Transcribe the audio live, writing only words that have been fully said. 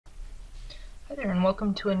Hi there, and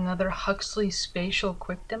welcome to another Huxley Spatial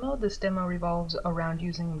quick demo. This demo revolves around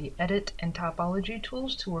using the Edit and Topology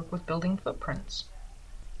tools to work with building footprints.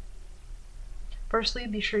 Firstly,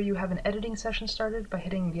 be sure you have an editing session started by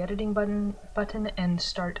hitting the editing button and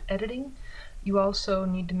start editing. You also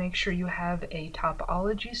need to make sure you have a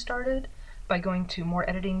topology started by going to More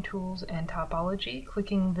Editing Tools and Topology,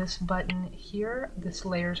 clicking this button here, this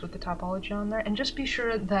layers with the topology on there, and just be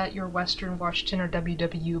sure that your Western Washington or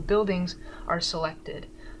WW buildings are selected.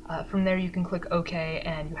 From there you can click OK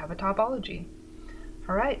and you have a topology.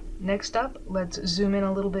 Alright, next up, let's zoom in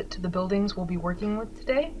a little bit to the buildings we'll be working with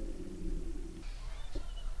today.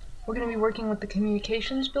 We're going to be working with the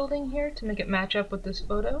communications building here to make it match up with this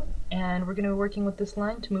photo, and we're going to be working with this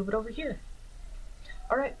line to move it over here.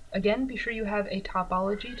 Alright, again, be sure you have a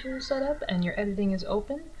topology tool set up and your editing is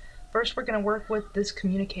open. First, we're going to work with this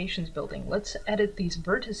communications building. Let's edit these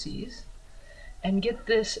vertices and get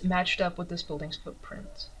this matched up with this building's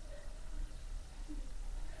footprint.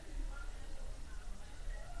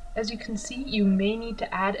 As you can see, you may need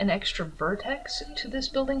to add an extra vertex to this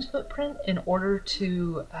building's footprint in order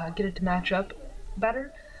to get it to match up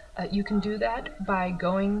better. You can do that by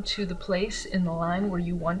going to the place in the line where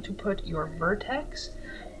you want to put your vertex,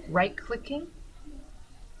 right-clicking,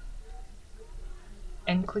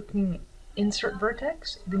 and clicking Insert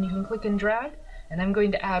Vertex. Then you can click and drag, and I'm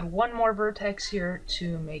going to add one more vertex here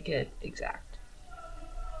to make it exact.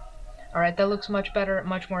 Alright, that looks much better,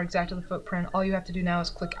 much more exact to the footprint. All you have to do now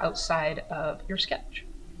is click outside of your sketch.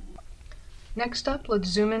 Next up, let's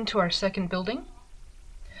zoom into our second building.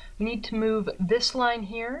 We need to move this line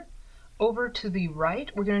here over to the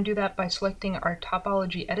right. We're going to do that by selecting our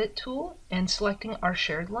Topology Edit tool and selecting our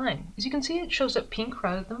shared line. As you can see, it shows up pink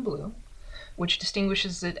rather than blue, which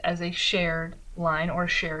distinguishes it as a shared line or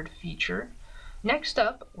shared feature. Next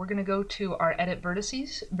up, we're going to go to our Edit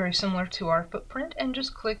Vertices, very similar to our footprint, and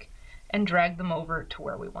just click and drag them over to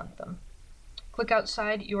where we want them. Click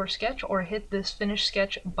outside your sketch or hit this Finish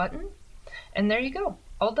Sketch button, and there you go.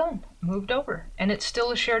 All done, moved over, and it's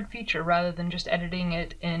still a shared feature rather than just editing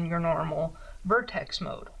it in your normal vertex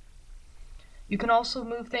mode. You can also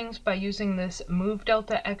move things by using this Move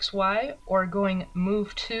Delta XY or going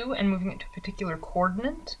Move To and moving it to a particular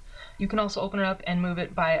coordinate. You can also open it up and move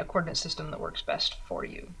it by a coordinate system that works best for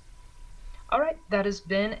you. Alright, that has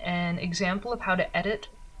been an example of how to edit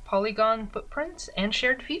polygon footprints and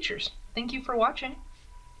shared features. Thank you for watching.